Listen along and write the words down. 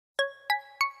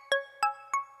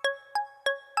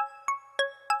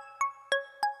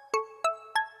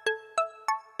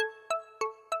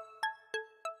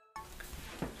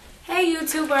Hey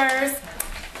YouTubers,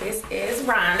 this is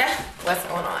Rhonda. What's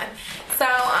going on? So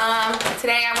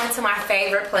today I went to my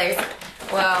favorite place.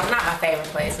 Well, not my favorite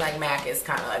place, like MAC is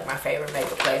kind of like my favorite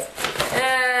makeup place.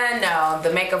 No,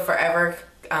 the Makeup Forever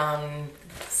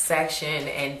section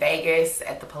in Vegas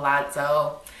at the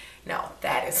Palazzo. No,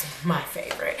 that is my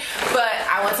favorite. But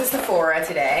I went to Sephora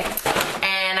today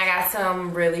and I got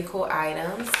some really cool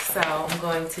items. So I'm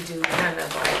going to do kind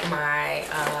of like my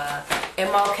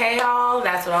MLK haul.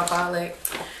 That's what I'll call it.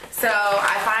 So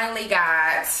I finally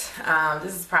got,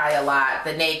 this is probably a lot,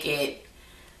 the Naked,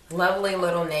 lovely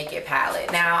little Naked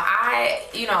palette. Now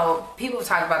you know, people have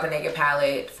talked about the Naked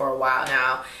palette for a while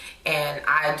now. And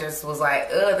I just was like,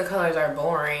 ugh, the colors are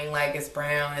boring. Like, it's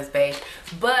brown, it's beige.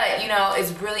 But, you know,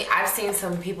 it's really, I've seen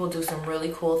some people do some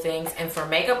really cool things. And for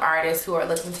makeup artists who are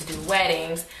looking to do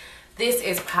weddings, this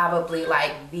is probably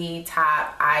like the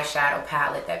top eyeshadow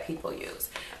palette that people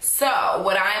use. So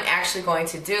what I'm actually going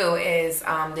to do is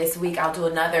this week I'll do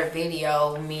another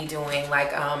video, me doing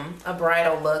like a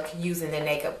bridal look using the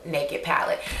Naked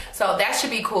palette. So that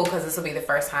should be cool because this will be the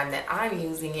first time that I'm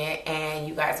using it and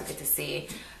you guys will get to see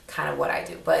kind of what I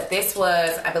do. But this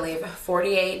was, I believe,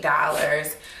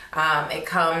 $48. It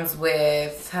comes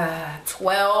with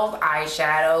 12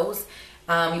 eyeshadows.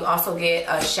 You also get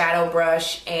a shadow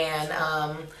brush and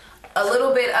a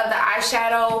little bit of the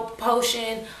eyeshadow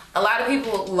potion. A lot of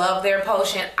people love their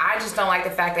potion. I just don't like the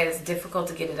fact that it's difficult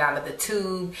to get it out of the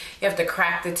tube. You have to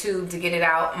crack the tube to get it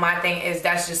out. My thing is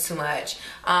that's just too much.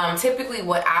 Typically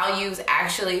what I'll use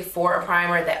actually for a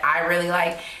primer that I really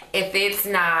like, if it's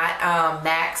not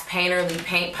MAC's Painterly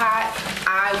Paint Pot,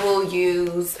 I will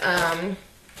use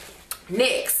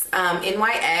NYX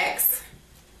NYX.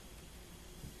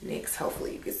 NYX,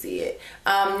 hopefully you can see it.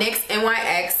 NYX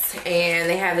NYX, and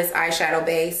they have this eyeshadow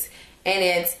base. And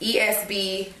it's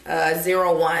ESB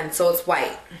 01, so it's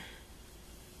white.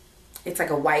 It's like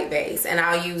a white base. And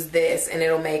I'll use this and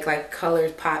it'll make like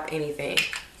colors pop anything.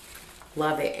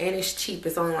 Love it. And it's cheap.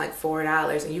 It's only like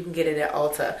 $4 and you can get it at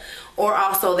Ulta. Or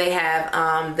also they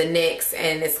have the NYX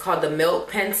and it's called the Milk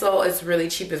Pencil. It's really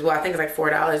cheap as well. I think it's like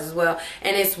 $4 as well.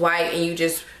 And it's white and you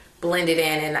just blend it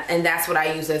in and that's what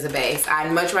I use as a base.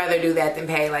 I'd much rather do that than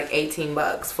pay like 18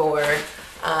 bucks for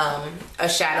a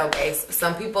shadow base.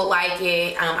 Some people like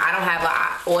it. I don't have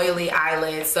an oily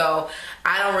eyelid, so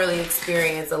I don't really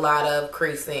experience a lot of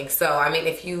creasing. So I mean,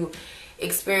 if you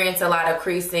experience a lot of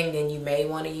creasing, then you may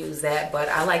want to use that, but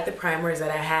I like the primers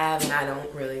that I have and I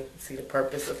don't really see the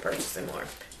purpose of purchasing more.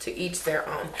 To each their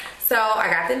own. So I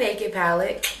got the Naked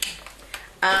palette.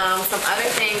 Some other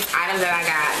items that I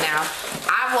got. Now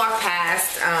I've walked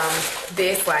past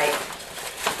this like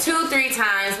 2-3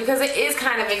 times because it is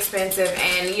kind of expensive,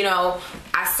 and you know,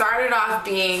 I started off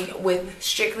being with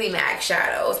strictly MAC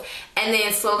shadows and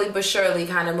then slowly but surely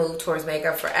kind of moved towards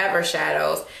Makeup Forever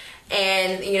shadows.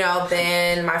 And you know,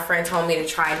 then my friend told me to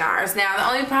try Nars. Now the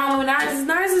only problem with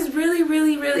Nars is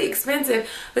really expensive,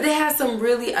 but they have some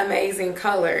really amazing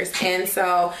colors. And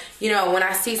so, you know, when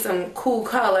I see some cool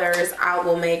colors, I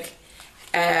will make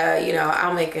you know,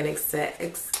 I'll make an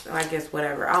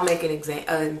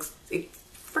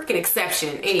freaking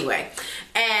exception anyway,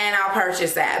 and I'll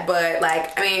purchase that. But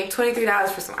like, I mean, $23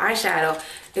 for some eyeshadow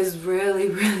is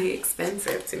really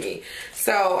expensive to me.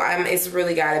 So it's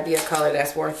really got to be a color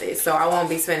that's worth it. So I won't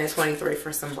be spending $23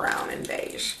 for some brown and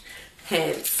beige.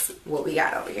 Hence what we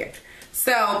got over here.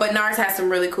 So, but Nars has some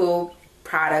really cool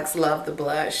products. Love the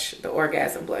blush. The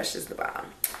Orgasm blush is the bomb.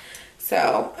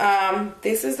 So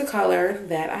this is the color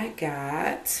that I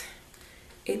got.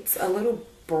 It's a little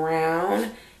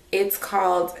brown. It's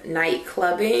called Night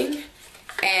Clubbing,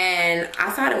 and I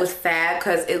thought it was fab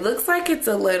because it looks like it's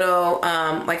a little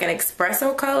like an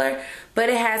espresso color, but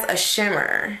it has a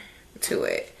shimmer to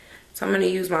it. So I'm going to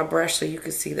use my brush so you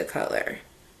can see the color.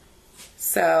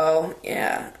 So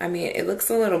yeah, I mean, it looks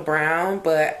a little brown,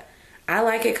 but I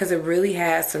like it because it really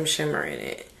has some shimmer in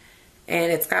it,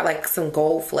 and it's got like some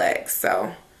gold flecks.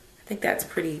 So I think that's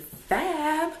pretty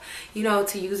fab, you know,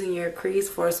 to use in your crease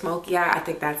for a smoky eye. I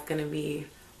think that's going to be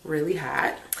really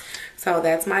hot. So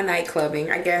that's my night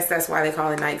clubbing. I guess that's why they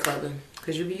call it night clubbing,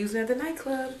 because you'll be using it at the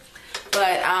nightclub.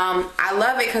 But I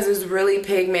love it because it's really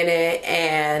pigmented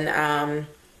and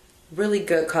really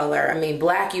good color. I mean,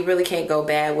 black, you really can't go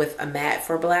bad with a matte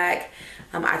for black.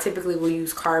 I typically will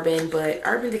use Carbon, but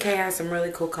Urban Decay has some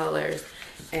really cool colors,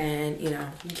 and you know,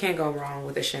 you can't go wrong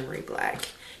with a shimmery black.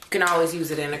 You can always use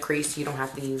it in a crease. You don't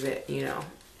have to use it, you know,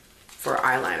 for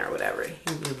eyeliner or whatever. You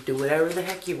can do whatever the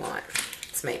heck you want.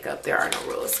 Makeup, there are no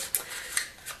rules.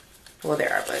 Well,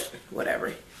 there are, but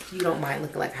whatever. You don't mind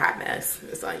looking like a hot mess,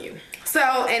 it's on you. So,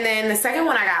 and then the second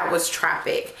one I got was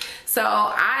Tropic. So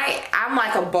I'm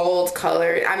like a bold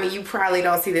color. I mean, you probably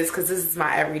don't see this because this is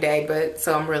my everyday, but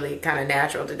so I'm really kind of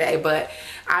natural today. But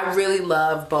I really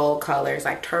love bold colors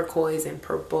like turquoise and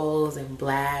purples and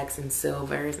blacks and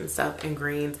silvers and stuff and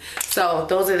greens. So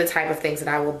those are the type of things that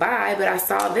I will buy. But I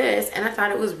saw this and I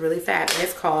thought it was really fab. And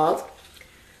it's called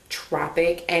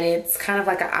Tropic, and it's kind of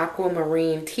like an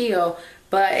aquamarine teal,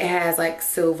 but it has like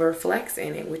silver flecks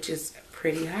in it, which is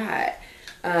pretty hot.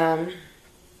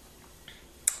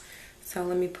 So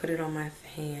let me put it on my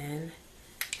fan.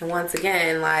 And once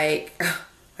again, like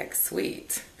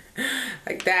sweet.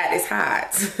 Like that is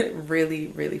hot. Really,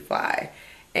 really fly.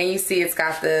 And you see it's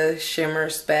got the shimmer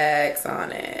specks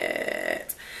on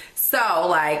it. So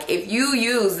like if you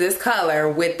use this color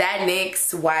with that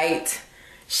NYX white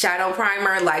shadow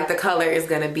primer, like the color is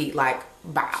gonna be like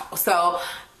wow. So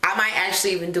I might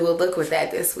actually even do a look with that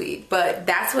this week. But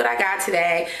that's what I got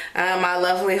today. My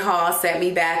lovely haul set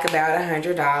me back about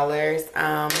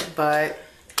 $100. But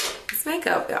this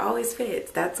makeup, it always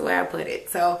fits. That's the way I put it.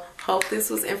 So hope this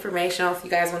was informational. If you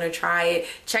guys want to try it,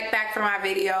 check back for my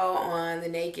video on the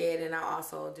naked, and I'll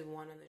also do one on the